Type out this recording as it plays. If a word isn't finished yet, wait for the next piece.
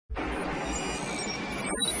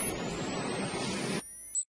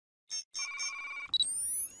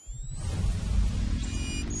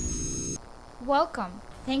Welcome!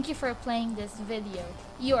 Thank you for playing this video.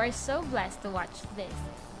 You are so blessed to watch this.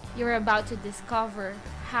 You're about to discover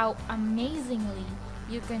how amazingly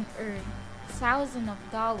you can earn thousands of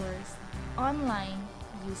dollars online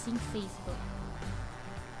using Facebook.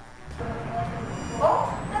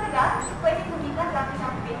 Oh, talaga? Pwede kumita gamit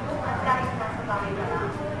ang Facebook at dahil nasa bahay ka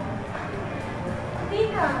lang? Hindi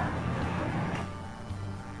na.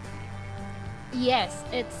 Yes,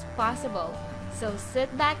 it's possible. So sit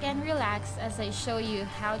back and relax as I show you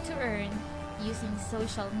how to earn using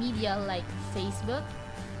social media like Facebook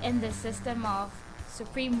and the system of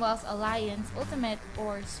Supreme Wealth Alliance Ultimate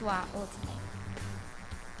or SWA Ultimate.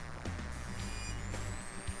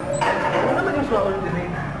 Ano naman yung SWA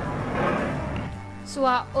Ultimate?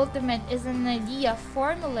 SWA Ultimate is an idea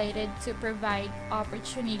formulated to provide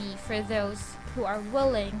opportunity for those who are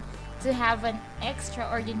willing to have an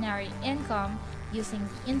extraordinary income using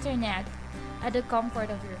the internet at the comfort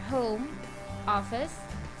of your home, office,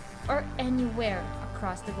 or anywhere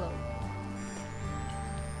across the globe.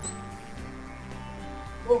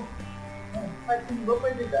 Oh, ba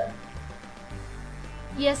pwede ba?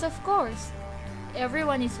 Yes, of course.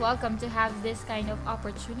 Everyone is welcome to have this kind of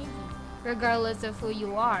opportunity, regardless of who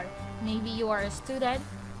you are. Maybe you are a student,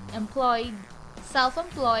 employed,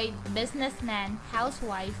 self-employed, businessman,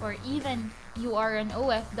 housewife, or even you are an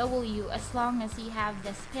OFW, as long as you have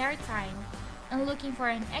the spare time and looking for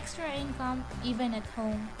an extra income even at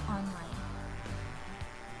home online.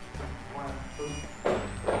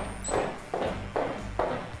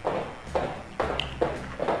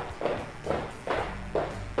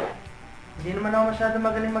 Hindi naman ako masyado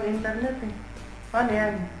magaling mag-internet eh. Paano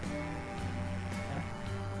yan?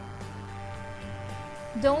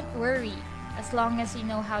 Don't worry, as long as you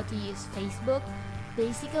know how to use Facebook,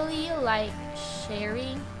 basically like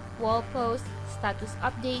sharing, wall posts, status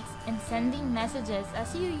updates, and sending messages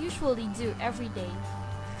as you usually do every day.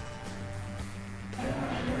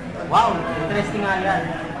 Wow, interesting nga yan.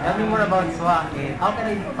 Tell me more about SWA. How can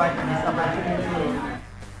I be part of this opportunity?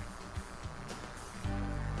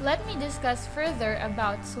 Let me discuss further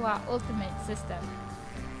about SWA Ultimate system.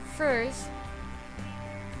 First,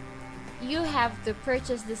 you have to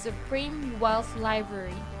purchase the Supreme Wealth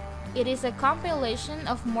Library. It is a compilation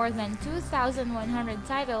of more than 2,100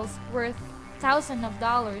 titles worth thousands of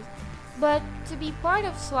dollars. But to be part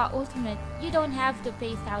of SWA Ultimate, you don't have to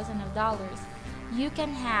pay thousands of dollars. You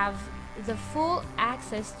can have the full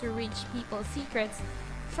access to Rich People's Secrets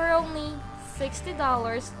for only $60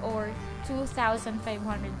 or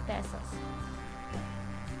 2,500 pesos.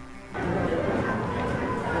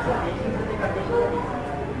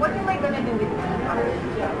 What am I gonna do with it?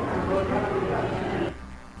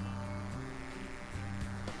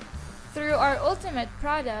 Through our ultimate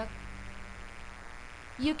product,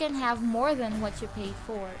 you can have more than what you paid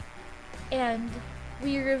for. And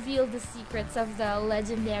we reveal the secrets of the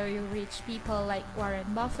legendary rich people like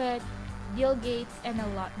Warren Buffett, Bill Gates, and a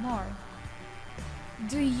lot more.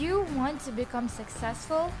 Do you want to become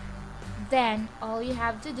successful? Then all you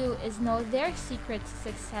have to do is know their secret to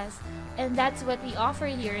success, and that's what we offer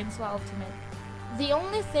here in SWA Ultimate. The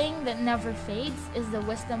only thing that never fades is the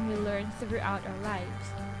wisdom we learn throughout our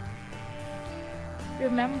lives.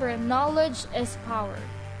 Remember, knowledge is power.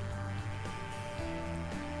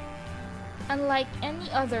 Unlike any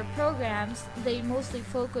other programs, they mostly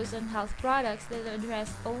focus on health products that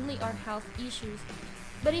address only our health issues.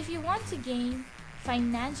 But if you want to gain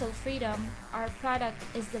financial freedom, our product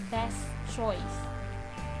is the best choice.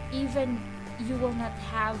 Even you will not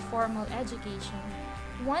have formal education.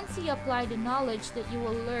 Once you apply the knowledge that you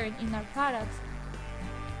will learn in our products,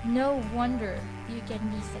 no wonder you can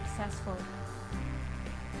be successful.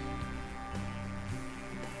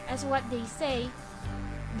 As what they say,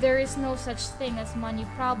 there is no such thing as money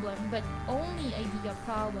problem, but only idea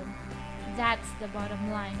problem. That's the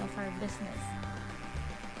bottom line of our business.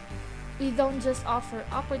 We don't just offer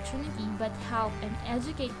opportunity, but help and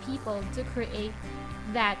educate people to create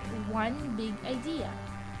that one big idea.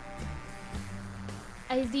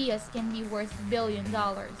 Ideas can be worth $1 billion.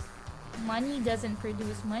 Money doesn't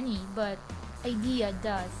produce money, but idea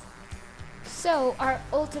does. So our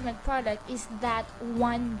ultimate product is that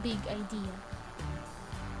one big idea.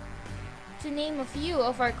 To name a few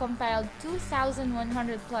of our compiled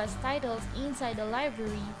 2,100 plus titles inside the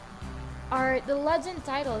library are the legend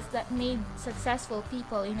titles that made successful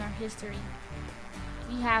people in our history.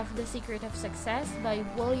 We have The Secret of Success by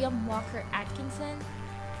William Walker Atkinson,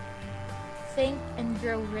 Think and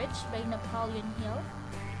Grow Rich by Napoleon Hill,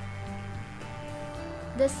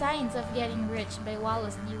 The Science of Getting Rich by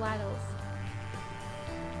Wallace D. Wattles,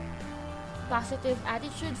 Positive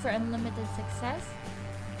Attitude for Unlimited Success,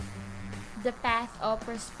 The Path of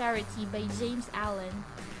Prosperity by James Allen,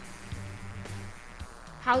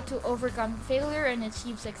 How to Overcome Failure and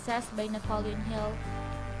Achieve Success by Napoleon Hill,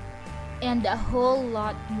 and a whole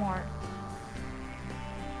lot more.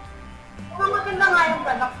 Maganda nga yung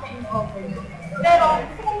products na in-offer. Pero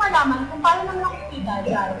gusto kong malaman kung paano naman nakikita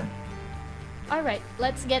dyan. Alright,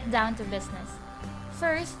 let's get down to business.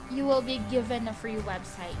 First, you will be given a free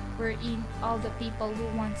website wherein all the people who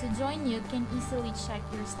want to join you can easily check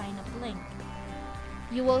your sign-up link.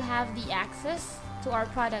 You will have the access to our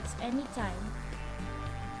products anytime,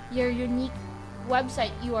 your unique website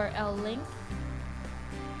URL link,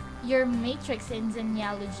 your matrix and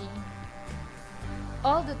genealogy,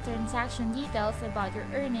 all the transaction details about your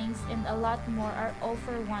earnings, and a lot more are all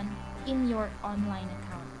for one in your online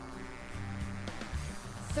account.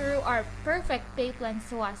 Through our perfect pay plan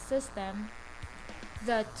SWA system,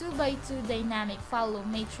 the 2x2 dynamic follow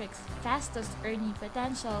matrix fastest earning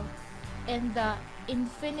potential, and the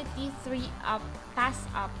infinity 3-up pass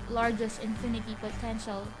up largest infinity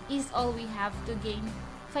potential is all we have to gain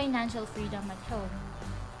financial freedom at home.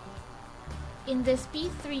 In this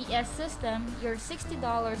P3S system, your $60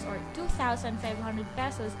 or 2,500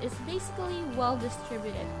 pesos is basically well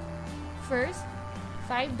distributed. First,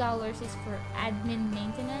 $5 is for admin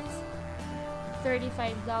maintenance,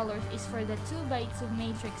 $35 is for the 2x2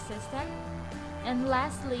 matrix system, and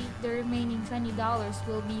lastly, the remaining $20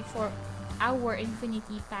 will be for our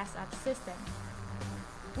Infinity Pass-Up system.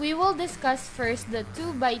 We will discuss first the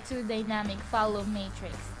 2x2 dynamic follow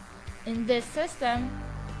matrix. In this system,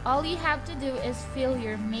 all you have to do is fill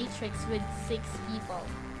your matrix with 6 people,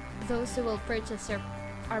 those who will purchase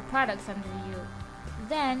our products under you.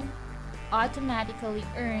 Then, automatically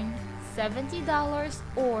earn $70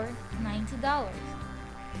 or $90.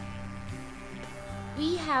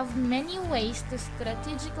 We have many ways to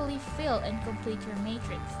strategically fill and complete your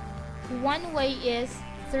matrix. One way is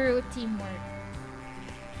through teamwork.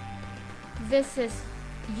 This is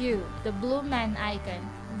you, the blue man icon.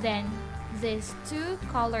 Then, these 2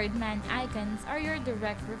 colored man icons are your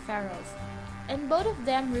direct referrals, and both of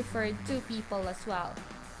them referred 2 people as well.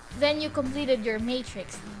 Then you completed your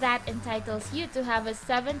matrix. That entitles you to have a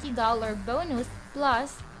 $70 bonus,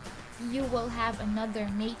 plus you will have another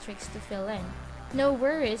matrix to fill in. No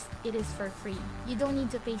worries, it is for free. You don't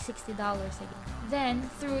need to pay $60 again. Then,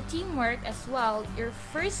 through teamwork as well, your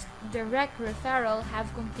first direct referral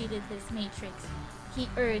have completed his matrix.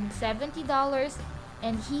 He earned $70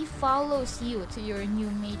 and he follows you to your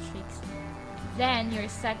new matrix. Then, your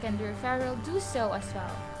second referral do so as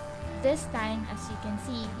well. This time, as you can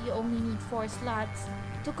see, you only need 4 slots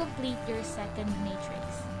to complete your second matrix.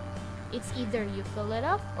 It's either you fill it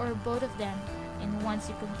up or both of them, and once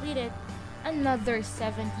you complete it, another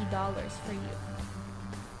 $70 for you.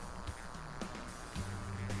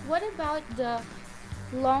 What about the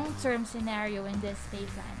long-term scenario in this pay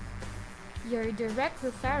plan? Your direct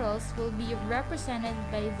referrals will be represented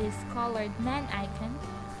by this colored man icon,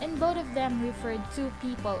 and both of them referred 2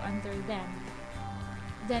 people under them.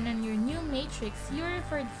 Then on your new matrix, you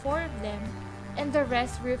referred 4 of them, and the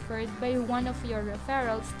rest referred by one of your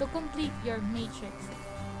referrals to complete your matrix.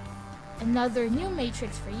 Another new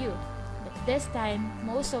matrix for you, but this time,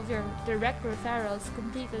 most of your direct referrals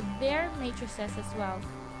completed their matrices as well,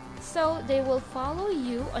 so they will follow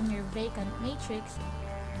you on your vacant matrix.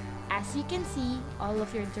 As you can see, all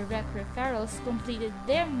of your direct referrals completed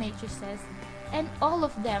their matrices, and all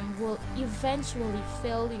of them will eventually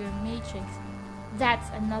fill your matrix.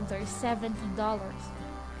 That's another $70.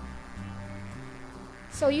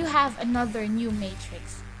 So you have another new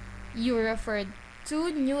matrix. You referred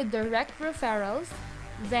 2 new direct referrals,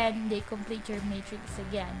 then they complete your matrix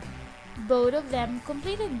again. Both of them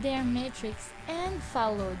completed their matrix and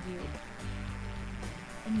followed you.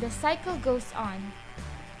 And the cycle goes on.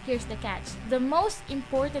 Here's the catch. The most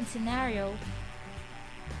important scenario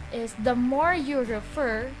is the more you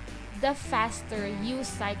refer, the faster you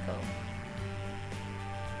cycle.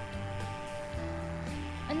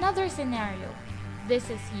 Another scenario, this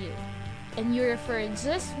is you, and you refer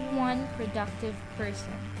just 1 productive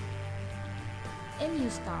person, and you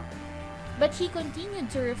stop. But he continued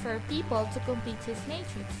to refer people to complete his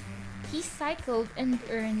matrix. He cycled and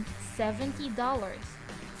earned $70.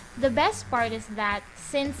 The best part is that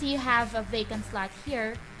since you have a vacant slot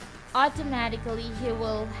here, automatically he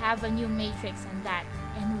will have a new matrix on that,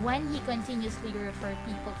 and when he continuously refer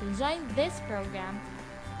people to join this program,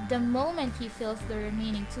 the moment he fills the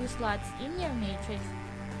remaining 2 slots in your matrix,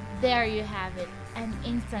 there you have it, an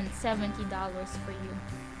instant $70 for you.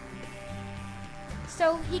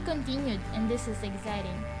 So he continued, and this is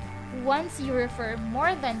exciting. Once you refer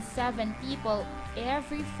more than 7 people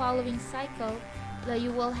every following cycle that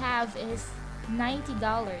you will have is $90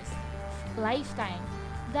 lifetime.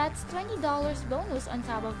 That's $20 bonus on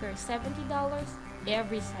top of your $70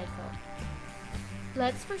 every cycle.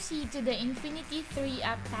 Let's proceed to the Infinity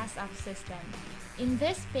 3-Up Pass-Up system. In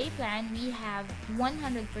this pay plan, we have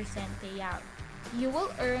 100% payout. You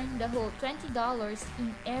will earn the whole $20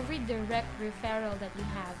 in every direct referral that you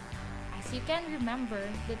have. As you can remember,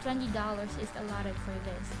 the $20 is allotted for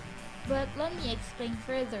this. But let me explain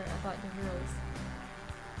further about the rules.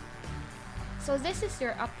 So this is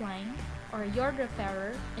your upline, or your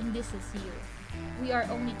referrer, and this is you. We are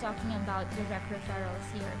only talking about direct referrals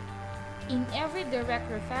here. In every direct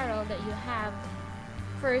referral that you have,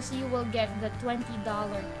 first you will get the $20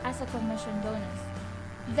 as a commission bonus.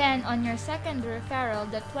 Then on your second referral,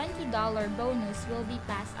 the $20 bonus will be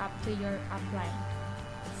passed up to your upline.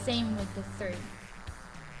 Same with the third.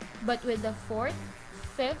 But with the fourth,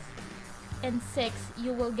 fifth, and sixth,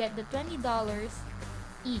 you will get the $20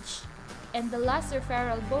 each. And the last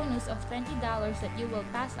referral bonus of $20 that you will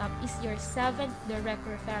pass up is your seventh direct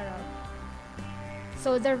referral.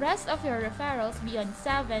 So the rest of your referrals beyond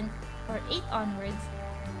 7 or 8 onwards,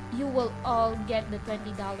 you will all get the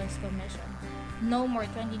 $20 commission. No more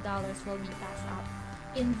 $20 will be passed up.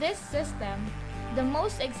 In this system, the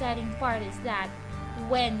most exciting part is that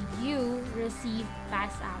when you receive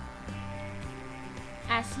pass up.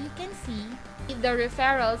 As you can see, the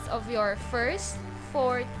referrals of your first,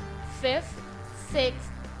 fourth, fifth, sixth,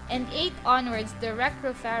 and 8 onwards direct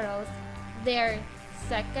referrals, their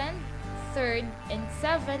second, third, and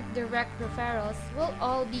seventh direct referrals will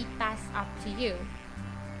all be passed up to you.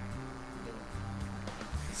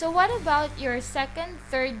 So what about your second,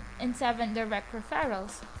 third, and seventh direct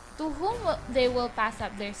referrals? To whom they will pass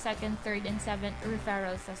up their second, third, and seventh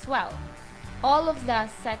referrals as well. All of the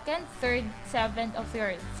second, third, seventh of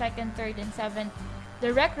your second, third, and seventh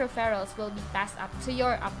direct referrals will be passed up to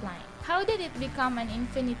your upline. How did it become an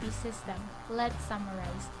infinity system? Let's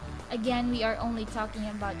summarize. Again, we are only talking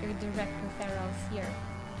about your direct referrals here.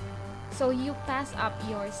 So you pass up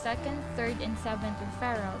your second, third, and seventh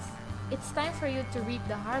referrals. It's time for you to reap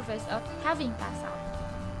the harvest of having passed up.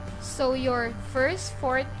 So your first,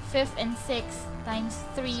 fourth, fifth, and sixth times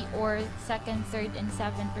 3 or second, third, and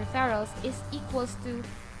seventh referrals is equals to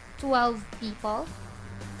 12 people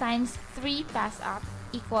times 3 pass up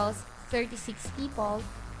equals 36 people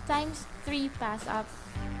times 3 pass up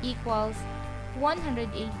equals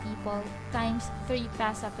 108 people times 3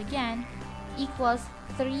 pass up again equals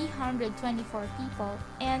 324 people,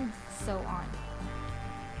 and so on.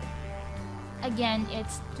 Again,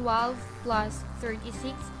 it's 12 plus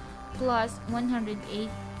 36 plus 108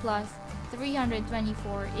 plus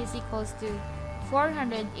 324 is equals to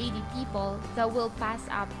 480 people that will pass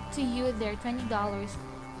up to you their $20,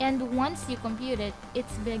 and once you compute it,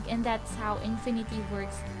 it's big, and that's how infinity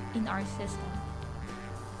works in our system.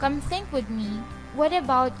 Come think with me, what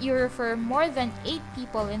about you refer more than 8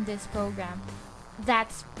 people in this program?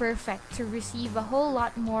 That's perfect to receive a whole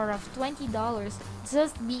lot more of $20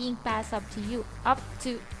 just being passed up to you, up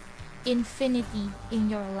to infinity in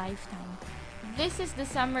your lifetime. This is the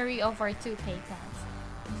summary of our 2 pay plans.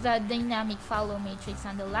 The dynamic follow matrix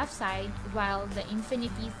on the left side, while the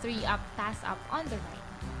infinity 3-up pass up on the right.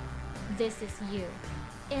 This is you,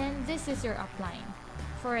 and this is your upline.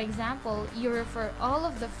 For example, you refer all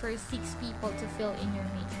of the first 6 people to fill in your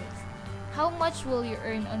matrix. How much will you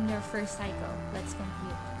earn on your first cycle? Let's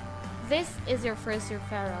compute. This is your first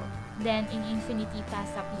referral. Then in infinity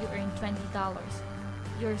pass up, you earn $20.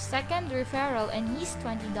 Your second referral and his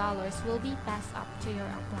 $20 will be passed up to your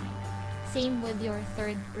upline. Same with your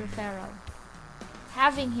third referral,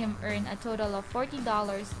 having him earn a total of $40,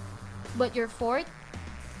 but your fourth,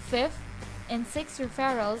 fifth, and sixth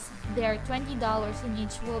referrals, their $20 in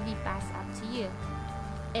each will be passed up to you.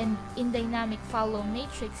 And in dynamic follow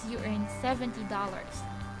matrix, you earn $70,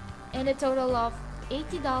 and a total of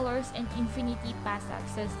 $80 in infinity pass up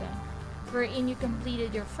system, wherein you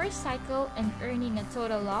completed your first cycle and earning a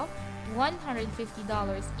total of $150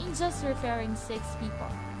 in just referring 6 people.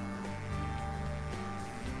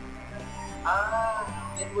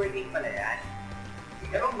 Networking pala yan.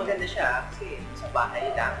 Pero maganda siya kasi sa bahay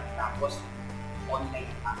lang, tapos online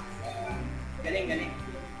pa. Galing.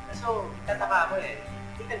 So, tataka ako eh.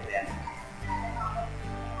 Tingnan ba yan?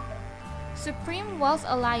 Supreme Wealth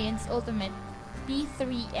Alliance Ultimate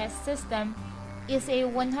P3S system is a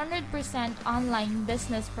 100% online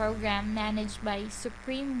business program managed by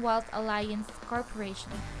Supreme Wealth Alliance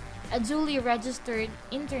Corporation, a duly registered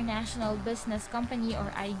international business company or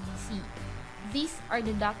IBC. These are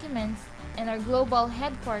the documents, and our global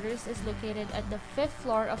headquarters is located at the 5th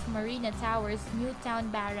floor of Marina Towers,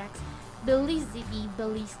 Newtown Barracks, Belize City,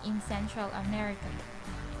 Belize in Central America.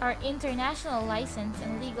 Our international license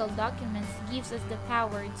and legal documents gives us the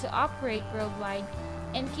power to operate worldwide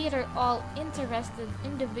and cater all interested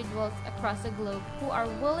individuals across the globe who are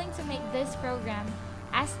willing to make this program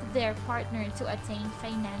as their partner to attain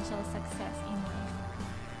financial success in life.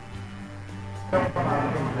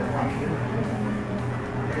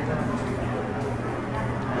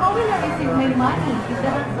 How will I receive my money if the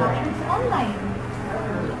transaction is online?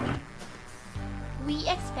 We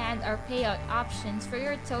expand our payout options for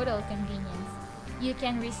your total convenience. You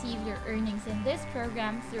can receive your earnings in this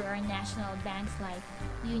program through our national banks like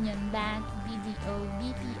Union Bank, BDO,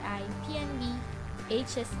 BPI, PNB,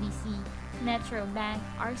 HSBC, Metro Bank,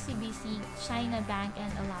 RCBC, China Bank,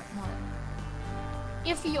 and a lot more.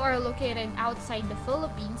 If you are located outside the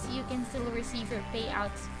Philippines, you can still receive your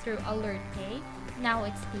payouts through Alert Pay, now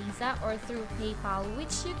it's Payza, or through PayPal,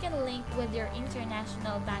 which you can link with your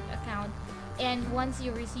international bank account. And once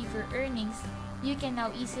you receive your earnings, you can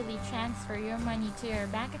now easily transfer your money to your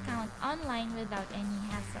bank account online without any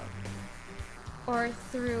hassle. Or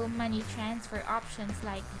through money transfer options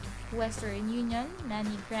like Western Union,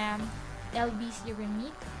 MoneyGram, LBC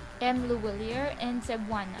Remit, Luwalier, and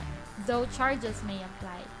Cebuana, though charges may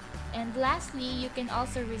apply. And lastly, you can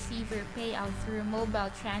also receive your payout through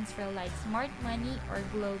mobile transfer like Smart Money or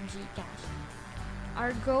Globe GCash.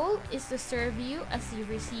 Our goal is to serve you as you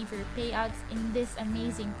receive your payouts in this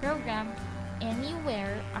amazing program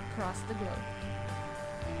anywhere across the globe.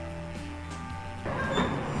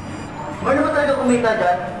 Wala naman talaga kumita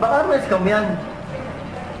dyan. Baka naman scam yan.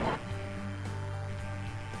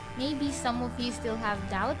 Maybe some of you still have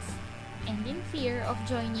doubts and in fear of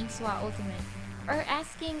joining SWA Ultimate, or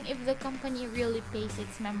asking if the company really pays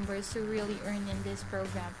its members to really earn in this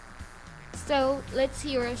program. So, let's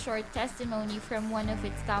hear a short testimony from one of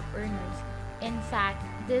its top earners. In fact,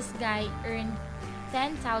 this guy earned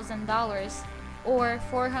 $10,000 or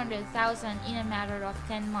 $400,000 in a matter of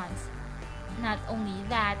 10 months. Not only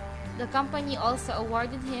that, the company also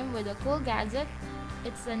awarded him with a cool gadget.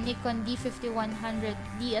 It's a Nikon D5100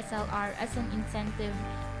 DSLR as an incentive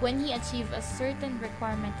when he achieved a certain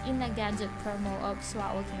requirement in a gadget promo of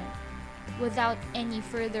SWA Ultimate. Without any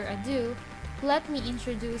further ado, let me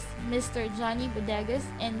introduce Mr. Johnny Bodegas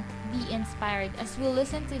and be inspired as we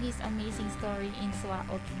listen to his amazing story in SWA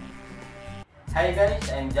Ultimate. Hi guys,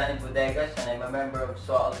 I'm Johnny Bodegas and I'm a member of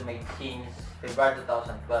SWA Ultimate since February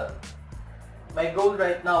 2012. My goal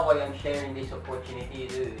right now why I'm sharing this opportunity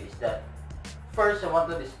to you is that first I want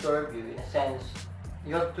to disturb you in a sense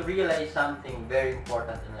you have to realize something very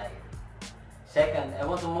important in life. Second, I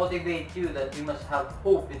want to motivate you that you must have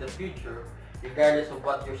hope in the future regardless of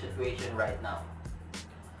what your situation right now.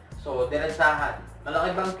 So, diretsahan,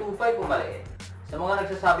 malaki bang 2.5 o maliit? Sa mga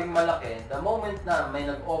nagsasabing malaki, the moment na may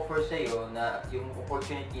nag-offer sa iyo na yung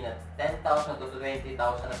opportunity na 10,000 to 20,000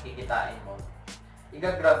 na kikitain mo,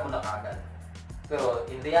 i-grab mo na kagad. Pero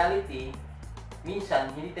in reality, minsan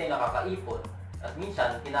hindi tayo nakakaipon at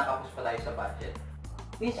minsan kinakapos pa tayo sa budget.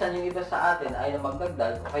 Minsan yung iba sa atin ay na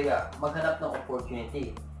magdagdag o kaya maghanap ng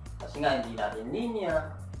opportunity. Kasi nga hindi natin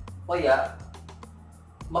linya, o kaya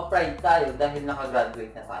ma-pride tayo dahil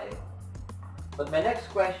nakagraduate na tayo. But my next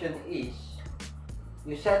question is,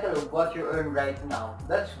 you settle with what you earn right now,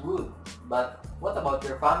 that's good. But what about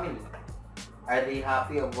your family? Are they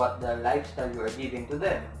happy of what the lifestyle you are giving to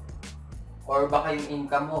them? Or baka yung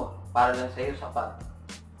income mo, para lang sa'yo sapat?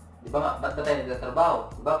 Di ba nga, ba't ba tayo nagtatrabaho?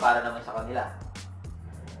 Di ba, para naman sa kanila?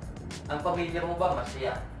 Ang pamilya mo ba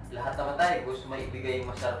masaya? Lahat naman tayo gusto may ibigay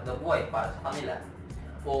yung masarap na buhay para sa kanila.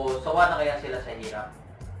 O sawa na kaya sila sa hirap?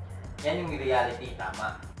 Yan yung reality,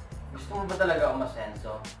 tama. Gusto mo ba talaga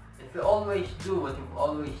umasenso? If you always do what you've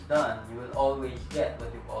always done, you will always get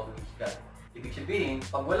what you've always got. Ibig sabihin,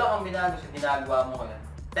 pag wala kang binago sa ginagawa mo ngayon,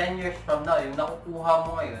 10 years from now, yung nakukuha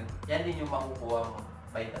mo ngayon, yan din yung makukuha mo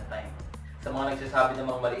by that time. Sa mga nagsasabi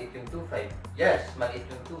namang maliit yung 2.5, yes, maliit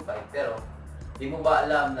yung 2.5, pero di mo ba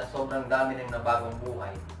alam na sobrang dami ng nabagong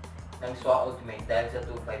buhay ng SWA Ultimate dahil sa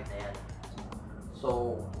 2.5 na yan?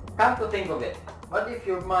 So, come to think of it, what if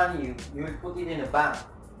your money, you will put it in a bank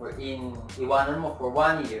or in iwanan mo for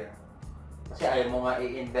 1 year? Kasi ayaw mo nga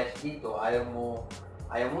i-invest dito, ayaw mo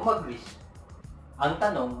mag-risk. Ang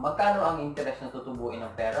tanong, magkano ang interest na tutubuin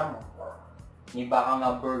ng pera mo? Di ba ka nga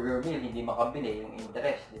burger meal, hindi makabili yung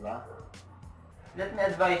interest, di ba? Let me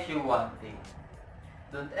advise you one thing.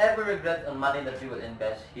 Don't ever regret on money that you will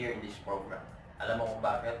invest here in this program. Alam mo kung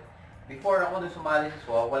bakit? Before ako dun sumali sa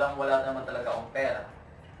SWA, wala naman talaga akong pera.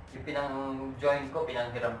 Yung pinang-join ko,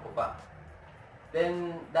 pinanghiram ko pa.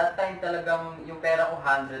 Then, that time talagang yung pera ko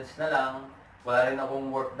hundreds na lang. Wala rin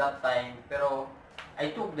akong work that time. Pero,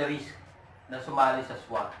 I took the risk na sumali sa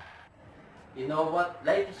SWA. You know what?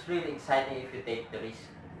 Life is really exciting if you take the risk.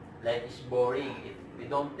 Life is boring if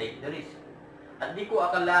we don't take the risk. At di ko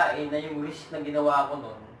akalain na yung risk na ginawa ko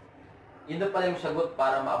noon, yun na pala yung sagot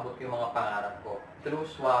para maabot yung mga pangarap ko. Through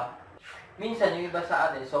SWA, minsan yung iba sa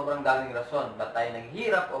atin, sobrang daming rason ba't tayo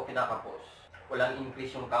naghihirap o kinakapos. Walang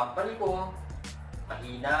increase yung company ko,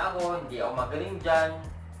 mahina ako, hindi ako magaling dyan,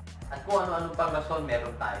 at kung ano-ano pang rason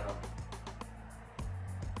meron tayo.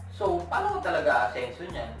 So, paano ko talaga asenso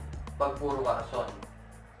niyan pag puro ka rason?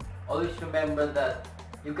 Always remember that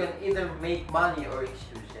you can either make money or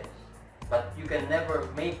excuses, but you can never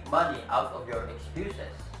make money out of your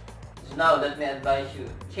excuses. So now, let me advise you,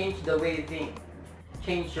 change the way you think,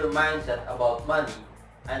 change your mindset about money,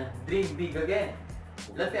 and dream big again.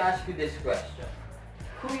 Let me ask you this question.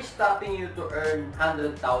 Who is stopping you to earn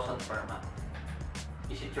 100,000 per month?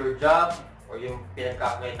 Is it your job or yung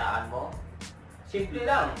pinagkakakitaan mo? Simple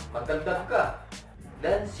lang, magdagdag ka.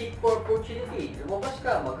 Then seek for opportunity. Lumabas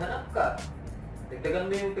ka, maghanap ka.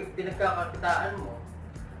 Dagdagan mo yung pinagkakakitaan mo.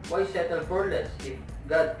 Why settle for less if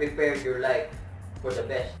God prepared your life for the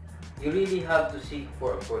best? You really have to seek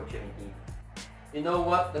for opportunity. You know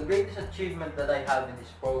what? The greatest achievement that I have in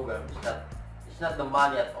this program is not the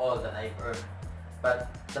money at all that I've earned, but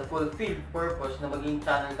the fulfilled purpose na maging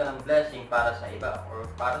channel ka ng blessing para sa iba or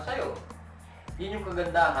para sa'yo. Yun yung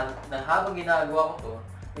kagandahan na habang ginagawa ko to,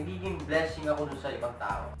 nagiging blessing ako dun sa ibang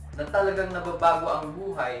tao. Na talagang nababago ang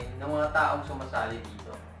buhay ng mga taong sumasali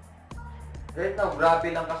dito. Right now, grabe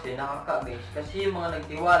lang kasi, nakaka-amaze kasi yung mga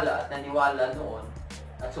nagtiwala at naniwala noon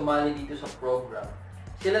at sumali dito sa program,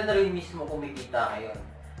 sila na rin mismo kumikita ngayon.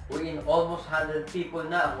 Wherein almost 100 people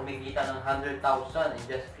na ang kumikita ng 100,000 in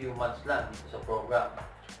just few months lang dito sa program.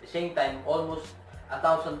 At the same time, almost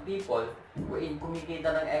 1,000 people wherein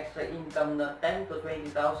kumikita ng extra income na 10 to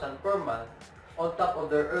 20,000 per month on top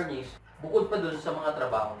of their earnings, bukod pa dun sa mga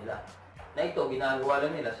trabaho nila. Na ito, ginagawa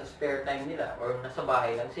lang nila sa spare time nila or nasa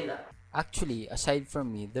bahay lang sila. Actually, aside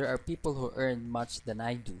from me, there are people who earn much than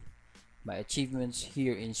I do. My achievements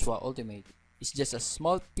here in SWA Ultimate is just a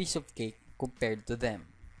small piece of cake compared to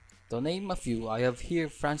them. To name a few, I have here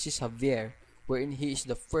Francis Javier, wherein he is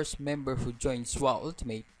the first member who joined SWA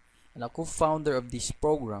Ultimate and a co-founder of this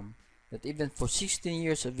program, that even for 16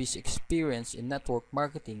 years of his experience in network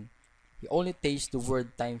marketing, he only tasted the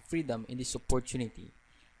word time freedom in this opportunity,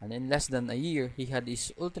 and in less than a year, he had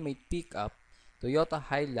his ultimate pickup, Toyota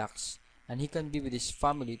Hilux, and he can be with his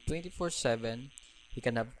family 24/7, he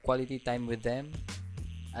can have quality time with them,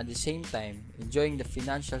 at the same time, enjoying the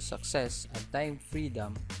financial success and time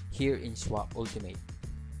freedom here in SWA Ultimate.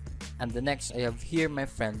 And the next, I have here my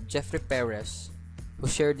friend Jeffrey Perez, who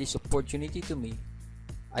shared this opportunity to me.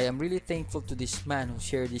 I am really thankful to this man who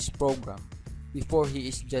shared this program. Before, he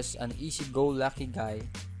is just an easy-go-lucky guy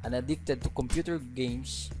and addicted to computer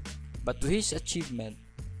games, but to his achievement,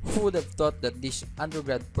 who would have thought that this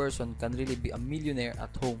undergrad person can really be a millionaire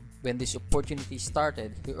at home? When this opportunity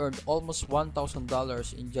started, he earned almost $1,000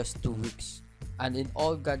 in just 2 weeks. And in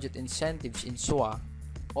all gadget incentives in SWA,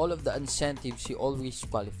 all of the incentives he always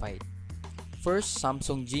qualified. First,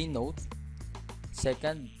 Samsung G Note.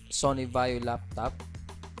 Second, Sony Vaio laptop.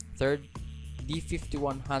 Third,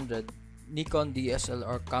 D5100 Nikon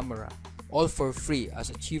DSLR camera. All for free as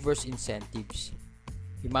achievers incentives.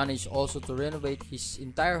 He managed also to renovate his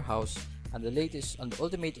entire house, and the latest and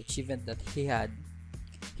ultimate achievement that he had,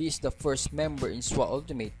 he is the first member in SWA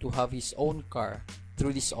Ultimate to have his own car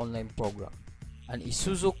through this online program. An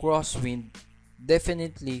Isuzu Crosswind,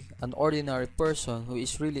 definitely an ordinary person who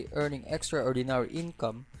is really earning extraordinary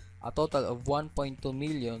income, a total of 1.2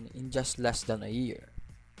 million in just less than a year.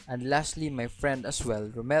 And lastly, my friend as well,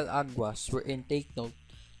 Romel Aguas, wherein take note,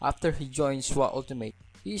 after he joined SWA Ultimate,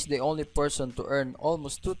 he is the only person to earn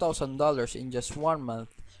almost $2,000 in just 1 month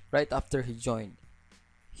right after he joined.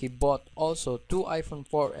 He bought also 2 iPhone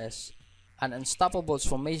 4S, an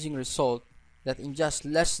unstoppables amazing result that in just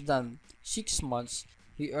less than 6 months,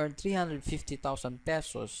 he earned 350,000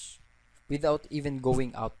 pesos without even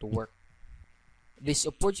going out to work. This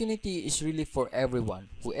opportunity is really for everyone,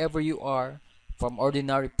 whoever you are, from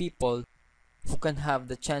ordinary people who can have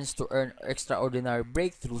the chance to earn extraordinary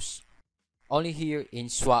breakthroughs only here in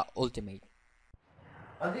SWA Ultimate.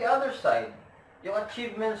 On the other side, yung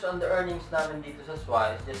achievements on the earnings namin dito sa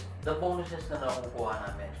SWA is just the bonuses na nakukuha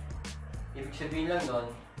namin. Ibig sabihin lang nun,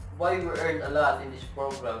 why we earned a lot in this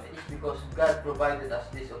program is because God provided us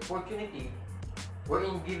this opportunity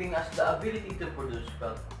wherein giving us the ability to produce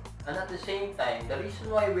wealth. And at the same time, the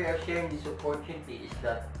reason why we are sharing this opportunity is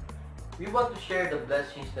that We want to share the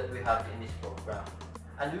blessings that we have in this program.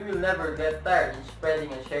 And we will never get tired in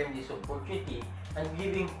spreading and sharing this opportunity and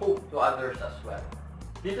giving hope to others as well.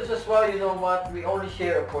 Dito sa SWA, you know what? We only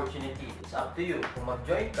share opportunity. It's up to you. Kung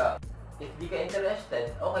mag-join ka, if di ka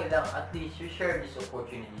interested, okay lang. At least you share this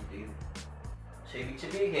opportunity to you. So, ibig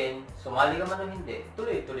sabihin, sumali ka man o hindi,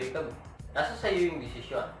 tuloy-tuloy kami. Nasa sa'yo yung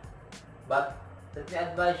desisyon. But, let me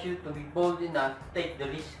advise you to be bold enough to take the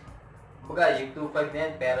risk. Kumbaga, yung 2.5 na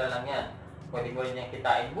yan, pera lang yan. Pwede mo rin yan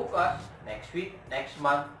kitain bukas, next week, next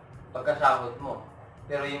month, pagkasahod mo.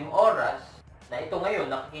 Pero yung oras, na ito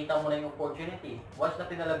ngayon, nakikita mo na yung opportunity. Once na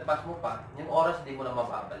pinalagpas mo pa, yung oras di mo na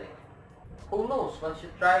mababalik. Who knows, once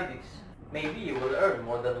you try this, maybe you will earn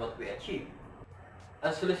more than what we achieve.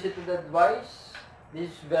 Unsolicited advice, this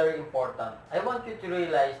is very important. I want you to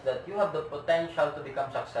realize that you have the potential to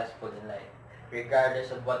become successful in life,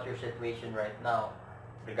 regardless of what your situation right now,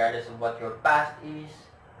 regardless of what your past is,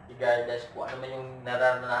 regardless kung ano man yung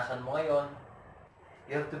nararanasan mo ngayon.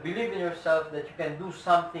 You have to believe in yourself that you can do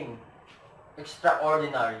something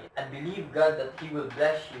extraordinary and believe God that He will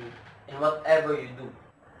bless you in whatever you do.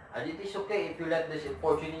 And it is okay if you let this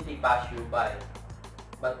opportunity pass you by.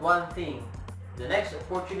 But one thing, the next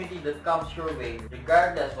opportunity that comes your way,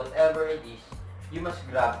 regardless whatever it is, you must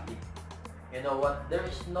grab it. You know what? There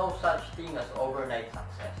is no such thing as overnight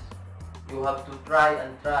success. You have to try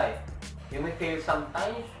and try. You may fail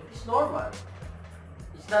sometimes, it's normal.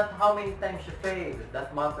 It's not how many times you fail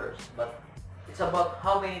that matters, but it's about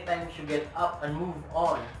how many times you get up and move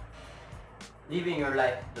on, living your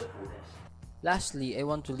life to the fullest. Lastly, I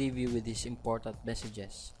want to leave you with these important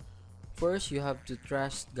messages. First, you have to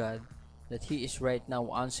trust God that He is right now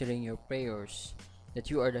answering your prayers, that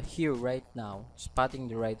you are here right now, spotting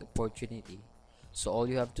the right opportunity. So all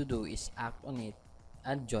you have to do is act on it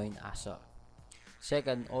and join ASA.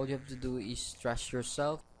 Second, all you have to do is trust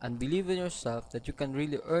yourself and believe in yourself that you can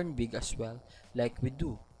really earn big as well, like we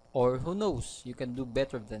do. Or who knows, you can do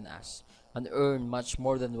better than us and earn much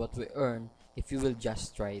more than what we earn if you will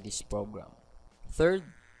just try this program. Third,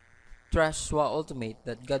 trust SWA Ultimate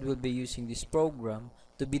that God will be using this program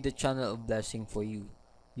to be the channel of blessing for you.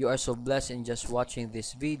 You are so blessed in just watching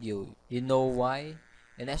this video. You know why?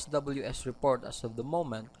 In SWS report as of the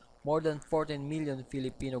moment, more than 14 million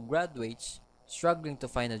Filipino graduates struggling to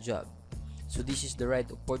find a job. So this is the right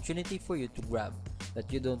opportunity for you to grab,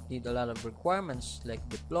 that you don't need a lot of requirements like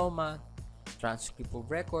diploma, transcript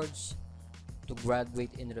of records, to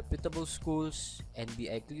graduate in reputable schools,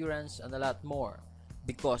 NBI clearance, and a lot more.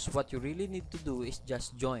 Because what you really need to do is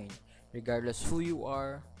just join. Regardless who you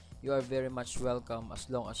are very much welcome as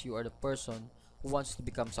long as you are the person who wants to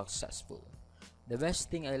become successful. The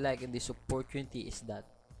best thing I like in this opportunity is that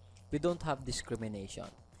we don't have discrimination,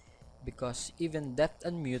 because even deaf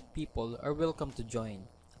and mute people are welcome to join,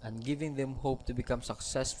 and giving them hope to become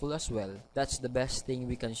successful as well. That's the best thing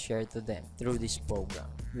we can share to them through this program.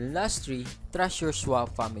 And lastly, trust your SWA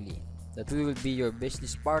family, that we will be your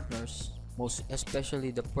business partners, most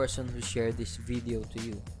especially the person who shared this video to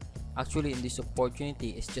you. Actually, in this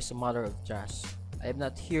opportunity, it's just a matter of trust. I am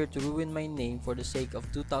not here to ruin my name for the sake of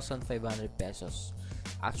 2,500 pesos.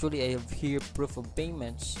 Actually, I have here proof of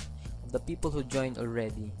payments of the people who joined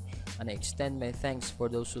already, and I extend my thanks for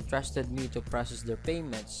those who trusted me to process their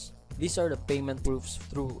payments. These are the payment proofs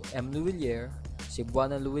through M. Luwilier,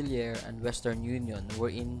 Cebuana Luwilier, and Western Union,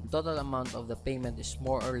 wherein total amount of the payment is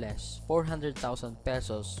more or less 400,000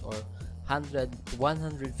 pesos, or 100 to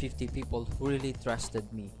 150 people who really trusted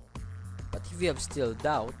me. But if you have still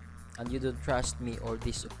doubt and you don't trust me or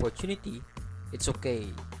this opportunity, it's okay.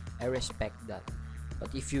 I respect that.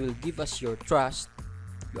 But if you will give us your trust,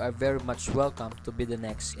 you are very much welcome to be the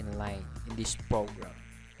next in line in this program.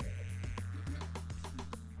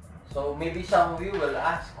 So maybe some of you will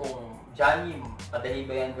ask kung Johnny, madali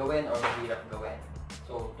ba yan gawin or mahirap gawin?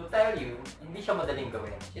 So to tell you, hindi siya madaling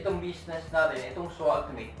gawin. Itong business natin, itong SWA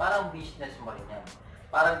Ultimate, parang business mo rin yan.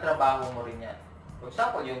 Parang trabaho mo rin yan. For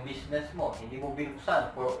example, yung business mo, hindi mo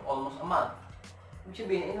binuksan for almost a month. Ibig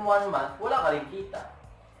sabihin, in 1 month, wala ka rin kita.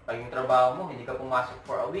 Pag yung trabaho mo, hindi ka pumasok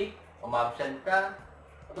for a week, umabsent ka,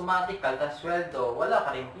 automatic, kaltas sweldo, wala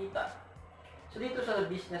ka rin kita. So dito sa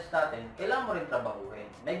business natin, kailangan mo rin trabahuin.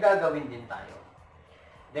 May gagawin din tayo.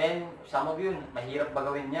 Then, some of you, mahirap ba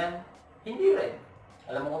gawin yan? Hindi rin.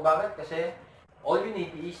 Alam mo kung bakit? Kasi all you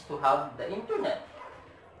need is to have the internet.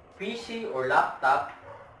 PC or laptop,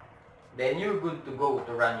 then you're good to go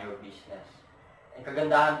to run your business. Ang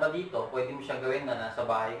kagandahan pa dito, pwede mo siyang gawin na nasa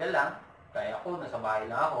bahay ka lang. Kaya ako, nasa bahay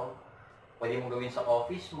lang ako. Pwede mo gawin sa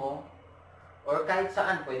office mo. Or kahit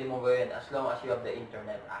saan pwede mo gawin as long as you have the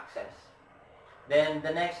internet access. Then,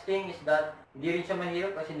 the next thing is that hindi rin siya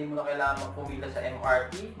mahirap kasi hindi mo na kailangan pumila sa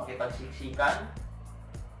MRT, makipagsiksikan,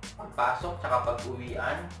 pagpasok, tsaka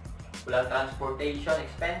pag-uwian. Walang transportation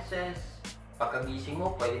expenses. Pagkagising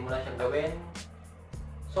mo, pwede mo na siyang gawin.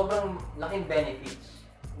 Sobrang laking benefits.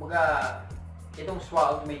 Kumbaga, itong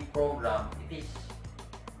SWA Ultimate Program, it is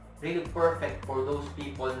really perfect for those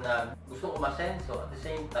people na gusto umasenso. At the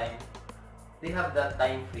same time, they have that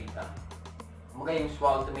time freedom. Kumbaga yung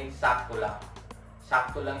SWA Ultimate sakto lang.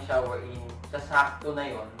 Sakto lang siya wherein sa sakto na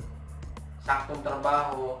yon, saktong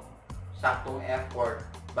trabaho, saktong effort,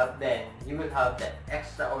 but then, you will have that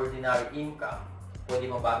extraordinary income. Pwede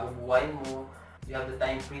mabago buhay mo, you have the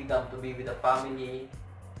time freedom to be with the family,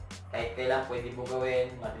 kahit kailan pwede mo gawin,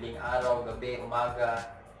 madaling araw, gabi,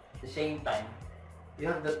 umaga. At the same time, you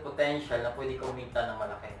have that potential na pwede ka umita ng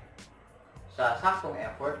malaki sa saktong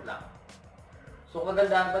effort lang. So,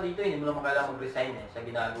 kagandahan pa dito, hindi mo naman kailangan mag-resign sa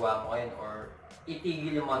ginagawa mo ngayon or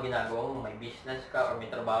itigil yung mga ginagawa mo. May business ka or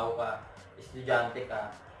may trabaho ka, estudyante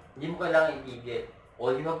ka, hindi mo kailangan itigil.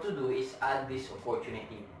 All you have to do is add this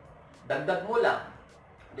opportunity. Dagdag mo lang.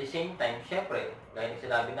 At the same time, syempre, gaya ng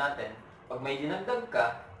sinabi natin, pag may dinagdag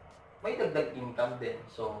ka, may dagdag income din.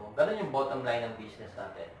 So, ganun yung bottom line ng business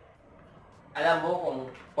natin. Alam mo, kung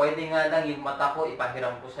pwede nga lang yung mata ko,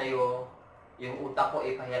 ipahiram ko sa'yo, yung utak ko,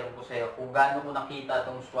 ipahiram ko sa'yo, kung gaano mo nakita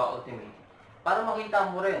itong SWA Ultimate, para makita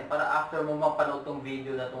mo rin, para after mo mapanood tong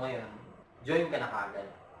video na ito ngayon, join ka na kagad.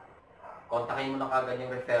 Kontakin mo na kagad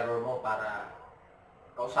yung referrer mo para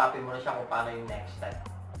kausapin mo na siya kung paano yung next step.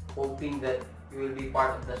 Hoping that you will be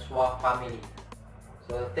part of the SWA family.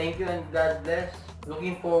 So, thank you and God bless.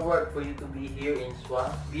 Looking forward for you to be here in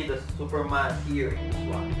SWA. Be the Superman here in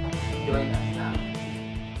SWA. Join us now.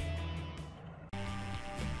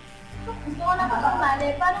 Gusto ko na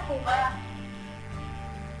kapamali. Paano po ba?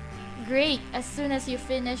 Great! As soon as you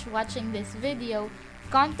finish watching this video,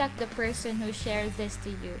 contact the person who shared this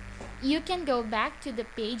to you. You can go back to the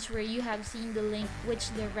page where you have seen the link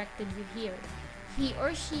which directed you here. He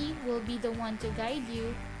or she will be the one to guide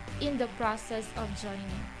you in the process of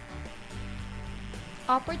joining.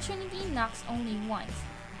 Opportunity knocks only once.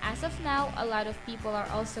 As of now, a lot of people are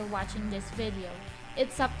also watching this video.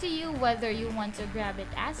 It's up to you whether you want to grab it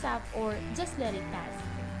ASAP or just let it pass.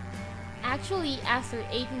 Actually, after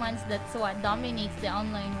 8 months that SWA dominates the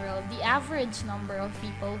online world, the average number of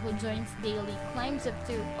people who joins daily climbs up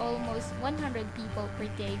to almost 100 people per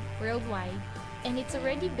day worldwide, and it's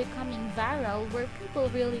already becoming viral where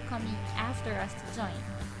people really coming after us to join.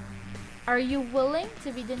 Are you willing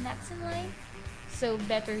to be the next in line? So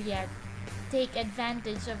better yet, take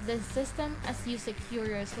advantage of this system as you secure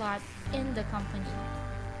your slot in the company.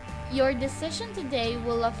 Your decision today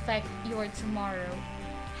will affect your tomorrow.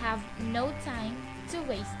 Have no time to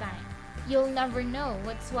waste time. You'll never know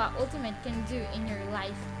what SWA Ultimate can do in your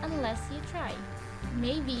life unless you try.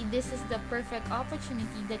 Maybe this is the perfect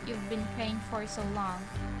opportunity that you've been praying for so long.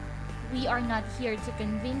 We are not here to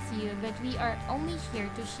convince you, but we are only here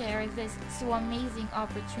to share this so amazing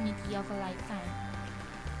opportunity of a lifetime.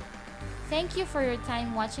 Thank you for your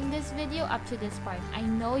time watching this video up to this part. I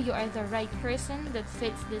know you are the right person that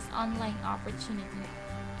fits this online opportunity.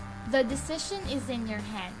 The decision is in your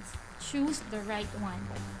hands. Choose the right one.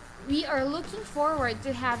 We are looking forward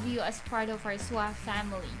to have you as part of our SWA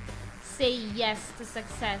family. Say yes to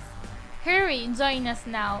success. Hurry, join us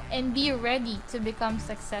now and be ready to become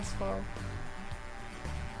successful.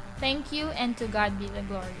 Thank you and to God be the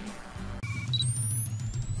glory.